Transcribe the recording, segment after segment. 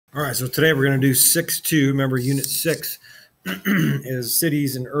All right, so today we're going to do 6.2. Remember, Unit 6 is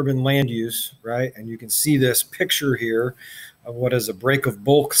cities and urban land use, right? And you can see this picture here of what is a break of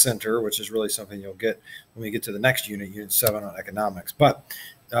bulk center, which is really something you'll get when we get to the next unit, Unit 7 on economics. But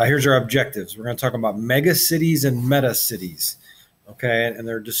here's our objectives. We're going to talk about mega cities and meta cities, okay? And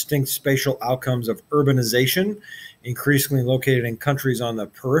their distinct spatial outcomes of urbanization, increasingly located in countries on the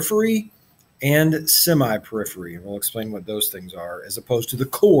periphery and semi-periphery, and we'll explain what those things are, as opposed to the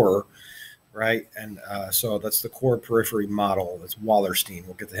core, right? And so that's the core periphery model. That's Wallerstein.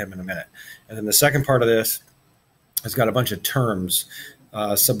 We'll get to him in a minute. And then the second part of this has got a bunch of terms: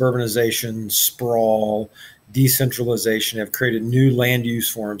 suburbanization, sprawl, decentralization have created new land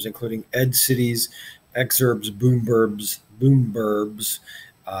use forms, including ed cities, exurbs, boom burbs,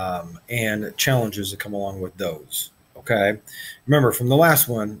 and challenges that come along with those. Okay. Remember from the last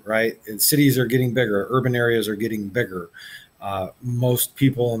one, right? Cities are getting bigger. Urban areas are getting bigger. Most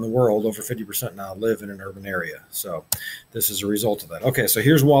people in the world, over 50% now, live in an urban area. So this is a result of that. Okay. So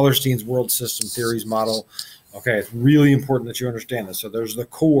here's Wallerstein's world system theories model. Okay. It's really important that you understand this. So there's the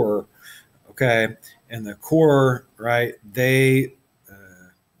core. Okay. And the core, right? They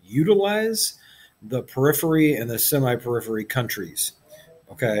utilize the periphery and the semi-periphery countries.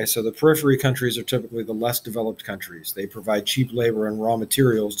 Okay, so the periphery countries are typically the less developed countries. They provide cheap labor and raw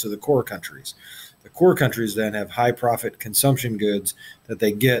materials to the core countries. The core countries then have high profit consumption goods that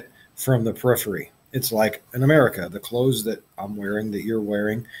they get from the periphery. It's like in America, the clothes that I'm wearing, that you're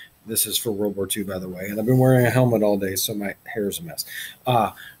wearing. This is for World War II, by the way. And I've been wearing a helmet all day, so my hair is a mess.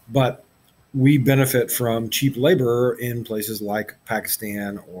 But we benefit from cheap labor in places like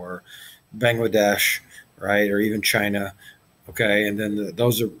Pakistan or Bangladesh, right, or even China. Okay, and then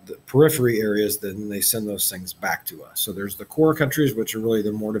those are the periphery areas. Then they send those things back to us. So there's the core countries, which are really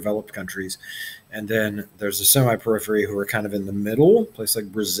the more developed countries, and then there's the semi-periphery, who are kind of in the middle, place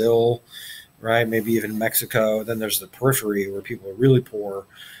like Brazil, right? Maybe even Mexico. Then there's the periphery, where people are really poor,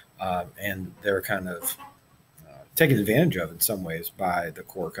 and they're kind of taken advantage of in some ways by the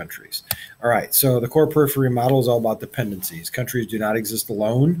core countries. All right, so the core periphery model is all about dependencies. Countries do not exist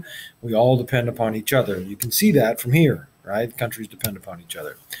alone. We all depend upon each other. You can see that from here. Right? Countries depend upon each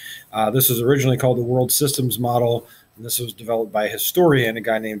other. This was originally called the World Systems Model, and this was developed by a historian, a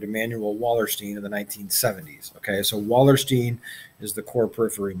guy named Emanuel Wallerstein, in the 1970s. Okay, so Wallerstein is the core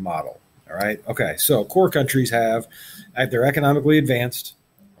periphery model. All right, okay, so core countries they're economically advanced.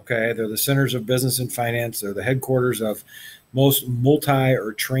 Okay, they're the centers of business and finance. They're the headquarters of most multi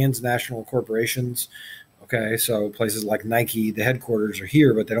or transnational corporations. Okay, so places like Nike, the headquarters are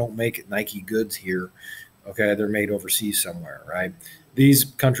here, but they don't make Nike goods here. Okay, they're made overseas somewhere, right? These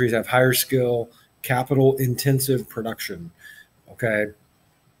countries have higher skill, capital-intensive production. Okay,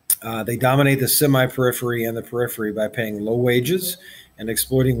 they dominate the semi-periphery and the periphery by paying low wages and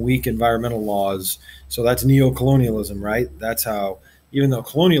exploiting weak environmental laws. So that's neocolonialism, right? That's how, even though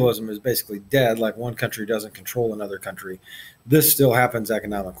colonialism is basically dead, like one country doesn't control another country, this still happens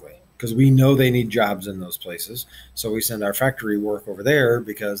economically because we know they need jobs in those places. So we send our factory work over there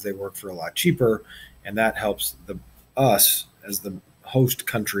because they work for a lot cheaper. And that helps us as the host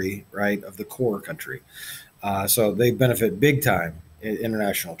country, right, of the core country. So they benefit big time in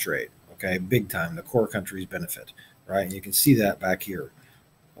international trade. Okay, big time. The core countries benefit, right? And you can see that back here.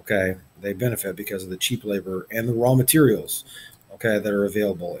 Okay, they benefit because of the cheap labor and the raw materials, okay, that are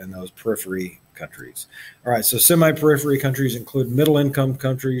available in those periphery countries. All right, so semi-periphery countries include middle-income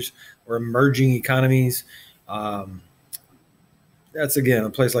countries or emerging economies. That's, again, a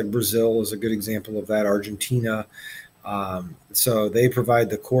place like Brazil is a good example of that, Argentina. So they provide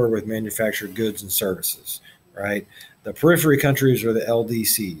the core with manufactured goods and services, right? The periphery countries are the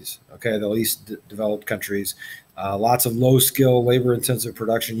LDCs, okay, the least developed countries. Lots of low-skill, labor-intensive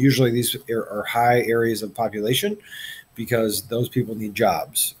production. Usually these are high areas of population because those people need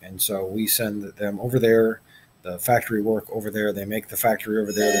jobs. And so we send them over there, the factory work over there. They make the factory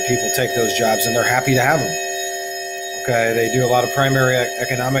over there. The people take those jobs, and they're happy to have them. Okay, they do a lot of primary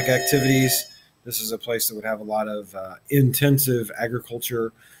economic activities. This is a place that would have a lot of intensive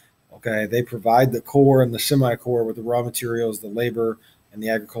agriculture. Okay, they provide the core and the semi-core with the raw materials, the labor, and the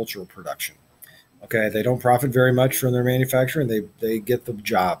agricultural production. Okay, they don't profit very much from their manufacturing. They get the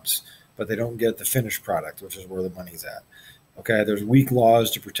jobs, but they don't get the finished product, which is where the money's at. Okay, there's weak laws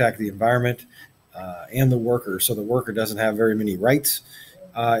to protect the environment and the worker, so the worker doesn't have very many rights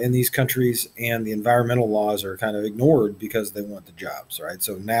in these countries, and the environmental laws are kind of ignored because they want the jobs, right?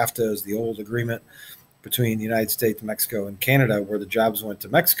 So NAFTA is the old agreement between the United States, Mexico, and Canada, where the jobs went to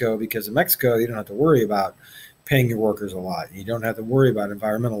Mexico because in Mexico, you don't have to worry about paying your workers a lot. You don't have to worry about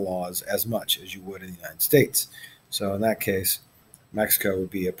environmental laws as much as you would in the United States. So in that case, Mexico would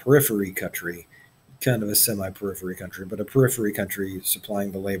be a periphery country, kind of a semi-periphery country, but a periphery country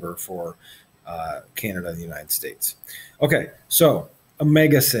supplying the labor for Canada and the United States. Okay, so a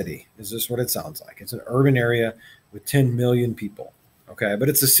mega city is this what it sounds like? It's an urban area with 10 million people. Okay, but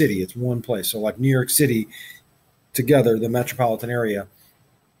it's a city, it's one place. So like New York City together, the metropolitan area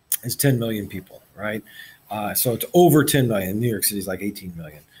is 10 million people, right? So it's over 10 million. New York City is like 18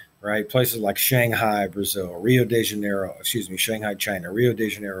 million, right? Places like Shanghai, Brazil, Rio de Janeiro, Shanghai, China, Rio de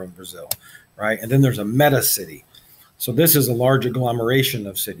Janeiro, Brazil, right? And then there's a meta city. So this is a large agglomeration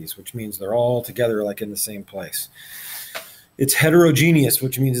of cities, which means they're all together like in the same place. It's heterogeneous,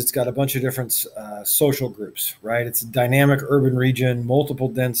 which means it's got a bunch of different social groups, right? It's a dynamic urban region, multiple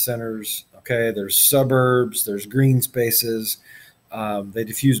dense centers. Okay, there's suburbs, there's green spaces. They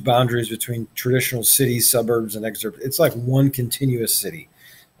diffuse boundaries between traditional cities, suburbs, and exurbs. It's like one continuous city.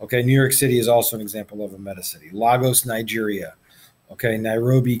 Okay, New York City is also an example of a meta city. Lagos, Nigeria. Okay,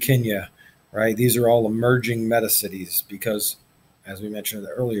 Nairobi, Kenya. Right, these are all emerging meta cities because, as we mentioned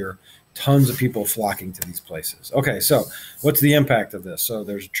earlier, tons of people flocking to these places. Okay, so what's the impact of this? So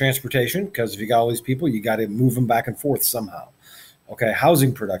there's transportation, because if you got all these people, you got to move them back and forth somehow. Okay,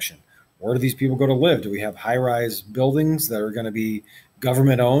 housing production. Where do these people go to live? Do we have high-rise buildings that are going to be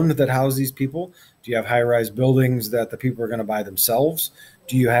government-owned that house these people? Do you have high-rise buildings that the people are going to buy themselves?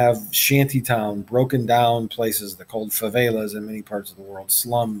 Do you have shantytown, broken down places, they're called favelas in many parts of the world,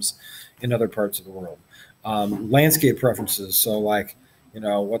 slums in other parts of the world? Landscape preferences. So like,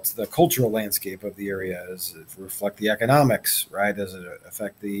 what's the cultural landscape of the area? Does it reflect the economics, right? Does it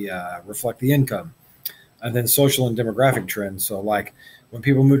affect reflect the income? And then social and demographic trends. So like when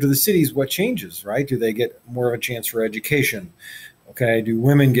people move to the cities, what changes, right? Do they get more of a chance for education? Okay. Do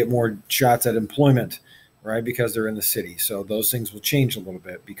women get more shots at employment, right? Because they're in the city. So those things will change a little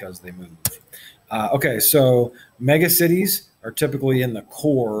bit because they move. Okay. So mega cities are typically in the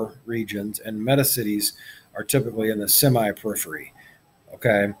core regions and meta cities are typically in the semi-periphery.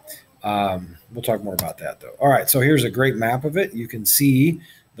 Okay. We'll talk more about that though. All right. So here's a great map of it. You can see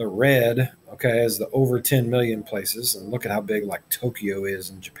the red, okay, is the over 10 million places. And look at how big like Tokyo is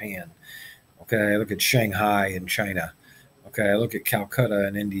in Japan. Okay. Look at Shanghai in China. Okay. Look at Calcutta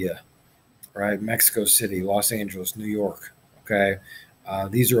in India, right? Mexico City, Los Angeles, New York. Okay.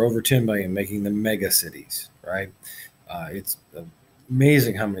 These are over 10 million, making them mega cities, right? It's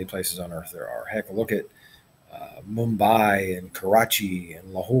amazing how many places on earth there are. Heck, look at Mumbai and Karachi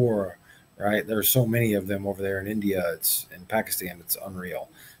and Lahore, right? There's so many of them over there in India. It's in Pakistan. It's unreal.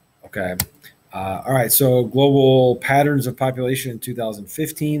 Okay. All right. So global patterns of population in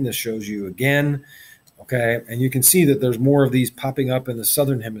 2015. This shows you again. Okay. And you can see that there's more of these popping up in the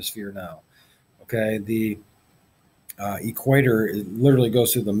southern hemisphere now. Okay. The equator, it literally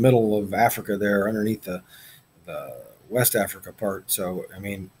goes through the middle of Africa there underneath the West Africa part. So, I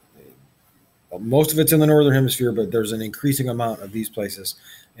mean, most of it's in the northern hemisphere, but there's an increasing amount of these places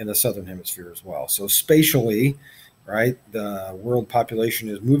in the southern hemisphere as well. So spatially, right, the world population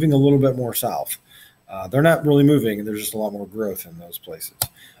is moving a little bit more south. They're not really moving. There's just a lot more growth in those places.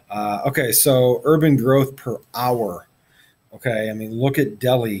 Okay, so urban growth per hour. Okay, I mean, look at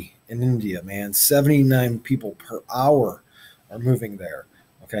Delhi in India, man. 79 people per hour are moving there.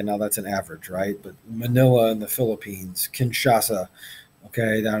 Okay, now that's an average, right? But Manila in the Philippines, Kinshasa,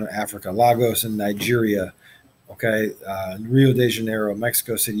 okay, down in Africa, Lagos in Nigeria, okay, Rio de Janeiro,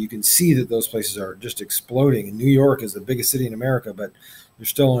 Mexico City. You can see that those places are just exploding. And New York is the biggest city in America, but you're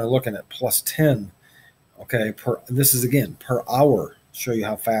still only looking at plus 10, okay, this is again per hour, show you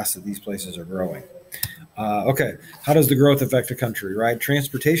how fast that these places are growing. Okay, how does the growth affect a country, right?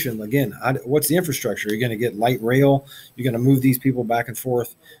 Transportation, again, what's the infrastructure? You're going to get light rail. You're going to move these people back and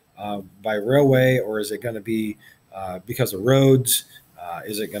forth by railway, or is it going to be because of roads?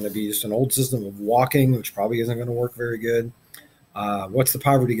 Is it going to be just an old system of walking, which probably isn't going to work very good? What's the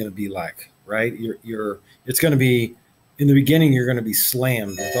poverty going to be like, right? It's going to be, in the beginning, you're going to be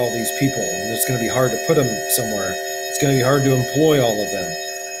slammed with all these people, and it's going to be hard to put them somewhere. It's going to be hard to employ all of them.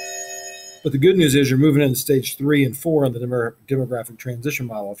 But the good news is you're moving into stage 3 and 4 on the demographic transition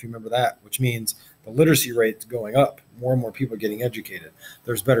model, if you remember that, which means the literacy rate is going up. More and more people are getting educated.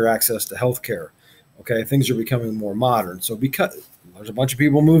 There's better access to healthcare. Okay, things are becoming more modern. So because there's a bunch of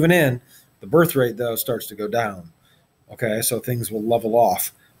people moving in, the birth rate, though, starts to go down. Okay, so things will level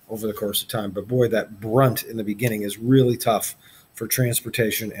off over the course of time. But boy, that brunt in the beginning is really tough for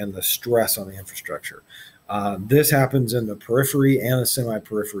transportation and the stress on the infrastructure. This happens in the periphery and the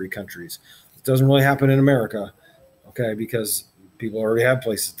semi-periphery countries. It doesn't really happen in America, okay, because people already have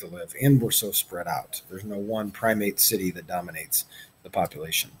places to live, and we're so spread out. There's no one primate city that dominates the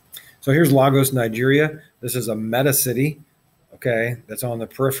population. So here's Lagos, Nigeria. This is a meta city, okay, that's on the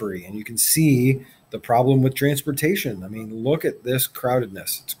periphery. And you can see the problem with transportation. I mean, look at this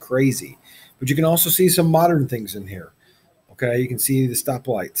crowdedness. It's crazy. But you can also see some modern things in here. Okay, you can see the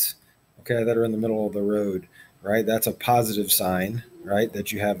stoplights, okay, that are in the middle of the road, right? That's a positive sign, right,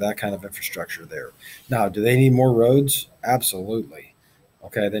 that you have that kind of infrastructure there. Now, do they need more roads? Absolutely.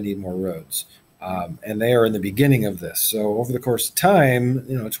 Okay, they need more roads. And they are in the beginning of this. So over the course of time,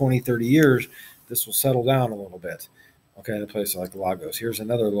 20, 30 years, this will settle down a little bit. Okay, in a place like Lagos. Here's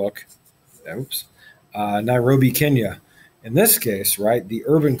another look. Oops. Nairobi, Kenya. In this case, right, the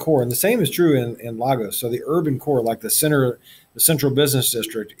urban core, and the same is true in Lagos. So the urban core, like the central business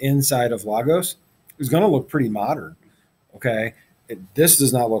district inside of Lagos, is going to look pretty modern. Okay, this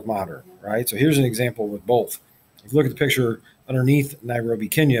does not look modern, right? So here's an example with both. If you look at the picture underneath Nairobi,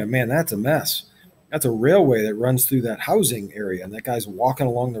 Kenya, man, that's a mess. That's a railway that runs through that housing area, and that guy's walking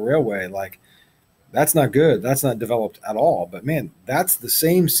along the railway. Like, that's not good. That's not developed at all. But man, that's the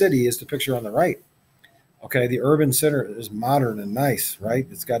same city as the picture on the right. Okay, the urban center is modern and nice, right?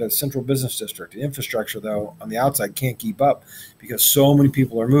 It's got a central business district. The infrastructure, though, on the outside can't keep up because so many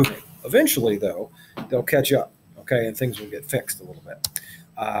people are moving. Eventually, though, they'll catch up, okay, and things will get fixed a little bit.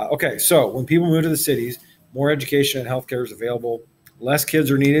 Okay, so when people move to the cities, more education and healthcare is available. Less kids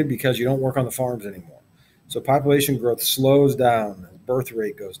are needed because you don't work on the farms anymore. So population growth slows down, birth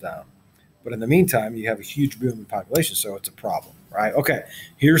rate goes down. But in the meantime, you have a huge boom in population, so it's a problem, right? Okay,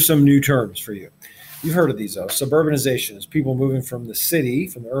 here's some new terms for you. You've heard of these, though. Suburbanization is people moving from the city,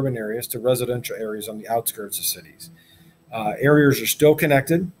 from the urban areas, to residential areas on the outskirts of cities. Areas are still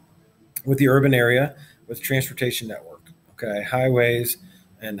connected with the urban area with transportation network, okay, highways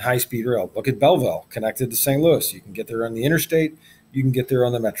and high-speed rail. Look at Belleville, connected to St. Louis. You can get there on the interstate. You can get there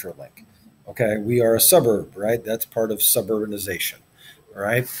on the Metrolink. Okay, we are a suburb, right? That's part of suburbanization, all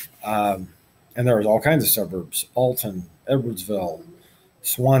right? And there's all kinds of suburbs: Alton, Edwardsville,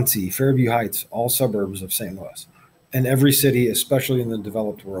 Swansea, Fairview Heights, all suburbs of St. Louis. And every city, especially in the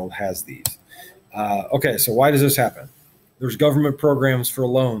developed world, has these. Okay, so why does this happen? There's government programs for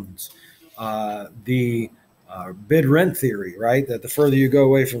loans. The bid rent theory, right? That the further you go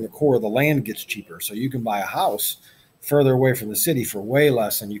away from the core, the land gets cheaper. So you can buy a house further away from the city for way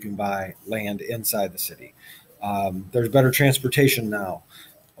less than you can buy land inside the city. There's better transportation now.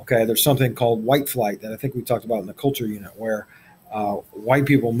 Okay, there's something called white flight that I think we talked about in the culture unit, where white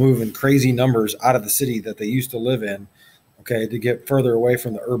people move in crazy numbers out of the city that they used to live in, okay, to get further away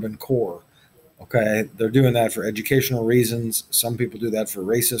from the urban core. Okay, they're doing that for educational reasons. Some people do that for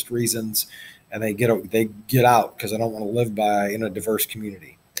racist reasons, and they get out because they don't want to live in a diverse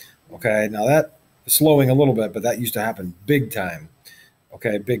community. Okay, now that is slowing a little bit, but that used to happen big time.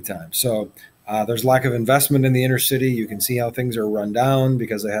 Okay, big time. So there's lack of investment in the inner city. You can see how things are run down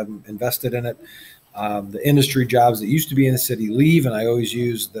because they haven't invested in it. The industry jobs that used to be in the city leave, and I always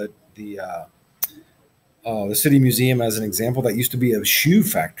use the city museum as an example. That used to be a shoe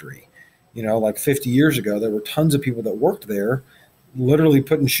factory. Like 50 years ago, there were tons of people that worked there, literally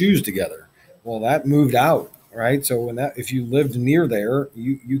putting shoes together. Well, that moved out, right? So if you lived near there,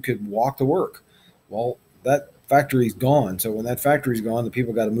 you could walk to work. Well, that factory's gone. So when that factory's gone, the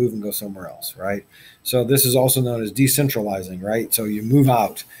people got to move and go somewhere else, right? So this is also known as decentralizing, right? So you move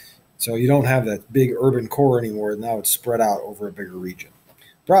out. So you don't have that big urban core anymore. Now it's spread out over a bigger region.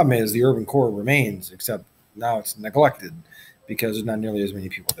 Problem is the urban core remains, except now it's neglected because there's not nearly as many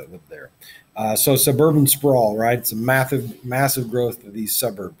people that live there. So suburban sprawl, right? It's a massive growth of these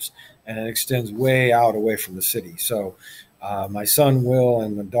suburbs, and it extends way out away from the city. So my son Will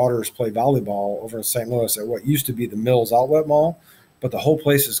and my daughters play volleyball over in St. Louis at what used to be the Mills Outlet Mall, but the whole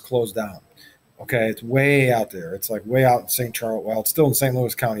place is closed down. Okay, it's way out there. It's like way out in St. Charles. Well, it's still in St.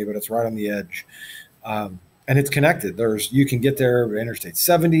 Louis County, but it's right on the edge. And it's connected. You can get there by Interstate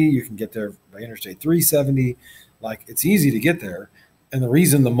 70. You can get there by Interstate 370. Like, it's easy to get there. And the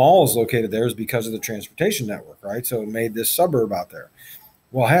reason the mall is located there is because of the transportation network, right? So it made this suburb out there.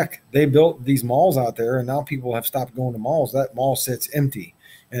 Well, heck, they built these malls out there, and now people have stopped going to malls. That mall sits empty,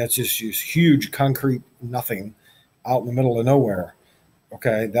 and it's just this huge concrete nothing out in the middle of nowhere.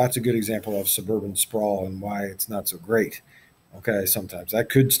 Okay, that's a good example of suburban sprawl and why it's not so great. Okay, sometimes that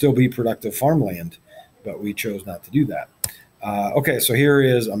could still be productive farmland, but we chose not to do that. Okay, so here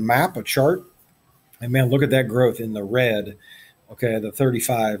is a map, a chart. And man, look at that growth in the red. Okay, the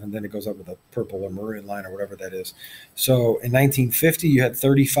 35, and then it goes up with a purple or maroon line or whatever that is. So in 1950, you had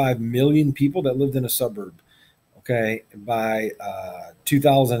 35 million people that lived in a suburb. Okay, by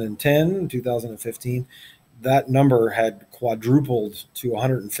 2010, 2015, that number had quadrupled to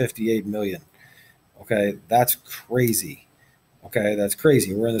 158 million. Okay, that's crazy. Okay, that's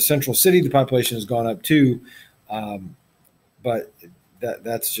crazy. We're in the central city. The population has gone up too. but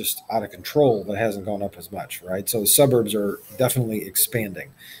that's just out of control. That hasn't gone up as much, right? So the suburbs are definitely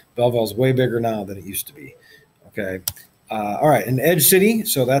expanding. Belleville's way bigger now than it used to be. Okay. All right. An edge city.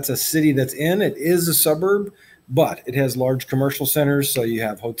 So that's a city that's in. It is a suburb, but it has large commercial centers. So you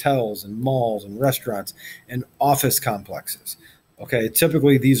have hotels and malls and restaurants and office complexes. Okay.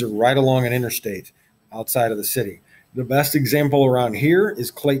 Typically, these are right along an interstate outside of the city. The best example around here is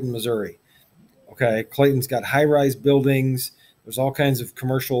Clayton, Missouri. Okay. Clayton's got high rise buildings. There's all kinds of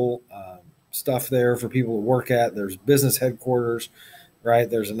commercial stuff there for people to work at. There's business headquarters, right?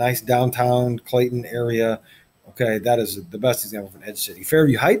 There's a nice downtown Clayton area. Okay, that is the best example of an edge city.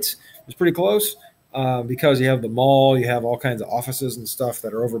 Fairview Heights is pretty close because you have the mall, you have all kinds of offices and stuff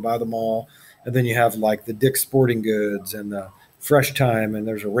that are over by the mall, and then you have like the Dick's Sporting Goods and the Fresh Time, and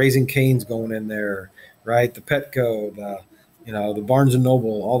there's a Raising Cane's going in there, right? The Petco, the Barnes and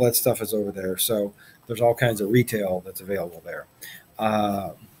Noble, all that stuff is over there. So there's all kinds of retail that's available there.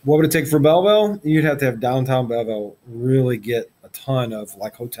 What would it take for Belleville? You'd have to have downtown Belleville really get a ton of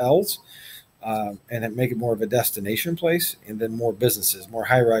like hotels and make it more of a destination place, and then more businesses, more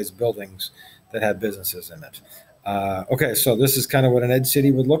high-rise buildings that have businesses in it. Okay, so this is kind of what an edge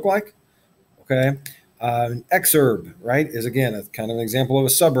city would look like. Okay, an exurb, right, is again a kind of an example of a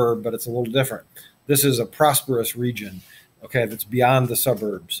suburb, but it's a little different. This is a prosperous region, okay, that's beyond the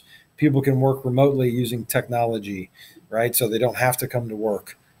suburbs. People can work remotely using technology, right, so they don't have to come to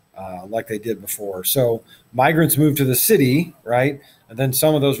work like they did before. So migrants move to the city, right, and then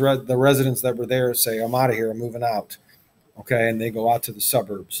some of those the residents that were there say, I'm out of here, I'm moving out, okay, and they go out to the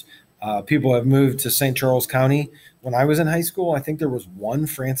suburbs. People have moved to St. Charles County. When I was in high school, I think there was one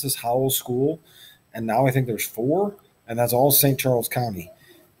Francis Howell school, and now I think there's 4, and that's all St. Charles County.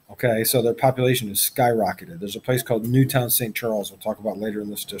 Okay, so their population has skyrocketed. There's a place called Newtown St. Charles we'll talk about later in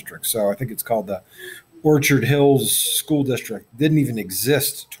this district. So I think it's called the Orchard Hills School District. Didn't even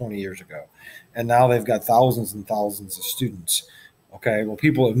exist 20 years ago. And now they've got thousands and thousands of students. Okay, well,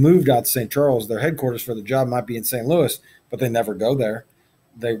 people have moved out to St. Charles. Their headquarters for the job might be in St. Louis, but they never go there.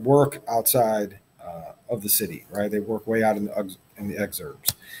 They work outside of the city, right? They work way out in the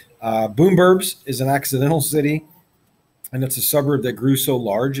exurbs. Boomburbs is an accidental city, and it's a suburb that grew so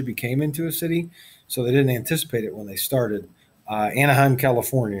large it became into a city. So they didn't anticipate it when they started. Anaheim,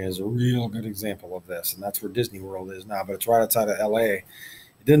 California is a real good example of this, and that's where Disney World is now, but it's right outside of LA. It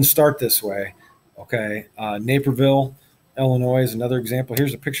didn't start this way. Okay. Naperville, Illinois is another example.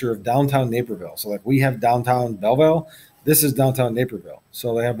 Here's a picture of downtown Naperville. So like we have downtown Belleville, this is downtown Naperville.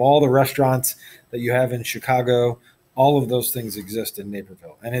 So they have all the restaurants that you have in Chicago. All of those things exist in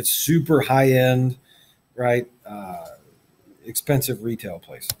Naperville, and it's super high end, right? Expensive retail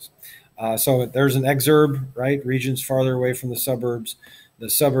places. So there's an exurb, right? Regions farther away from the suburbs. The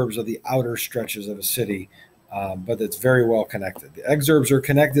suburbs are the outer stretches of a city, but it's very well connected. The exurbs are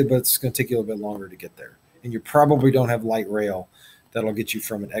connected, but it's going to take you a little bit longer to get there. And you probably don't have light rail that'll get you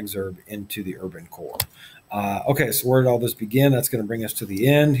from an exurb into the urban core. Okay, so where did all this begin? That's going to bring us to the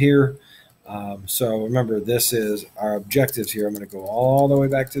end here. So remember, this is our objectives here. I'm going to go all the way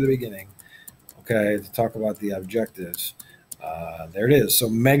back to the beginning, okay, to talk about the objectives. There it is. So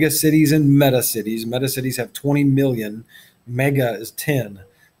mega cities and meta cities. Meta cities have 20 million. Mega is 10.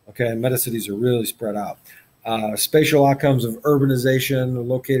 Okay, meta cities are really spread out. Spatial outcomes of urbanization are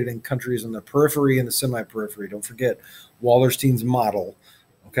located in countries on the periphery and the semi-periphery. Don't forget Wallerstein's model.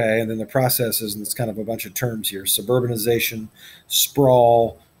 Okay, and then the processes, and it's kind of a bunch of terms here. Suburbanization,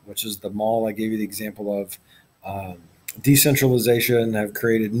 sprawl, which is the mall I gave you the example of. Decentralization have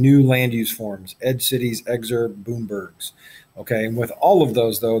created new land use forms, edge cities, exurb, boomburgs. Okay, and with all of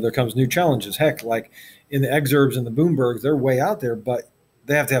those, though, there comes new challenges. Heck, like in the exurbs and the boomburgs, they're way out there, but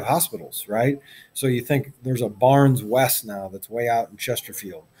they have to have hospitals, right? So you think there's a Barnes West now that's way out in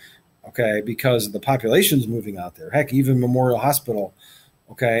Chesterfield, okay, because the population's moving out there. Heck, even Memorial Hospital,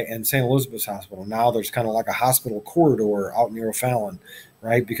 okay, and St. Elizabeth's Hospital. Now there's kind of like a hospital corridor out near O'Fallon,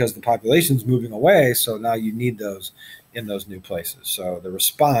 right, because the population's moving away, so now you need those in those new places. So the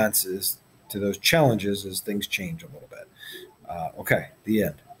response is to those challenges is things change a little bit. Okay, the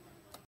end.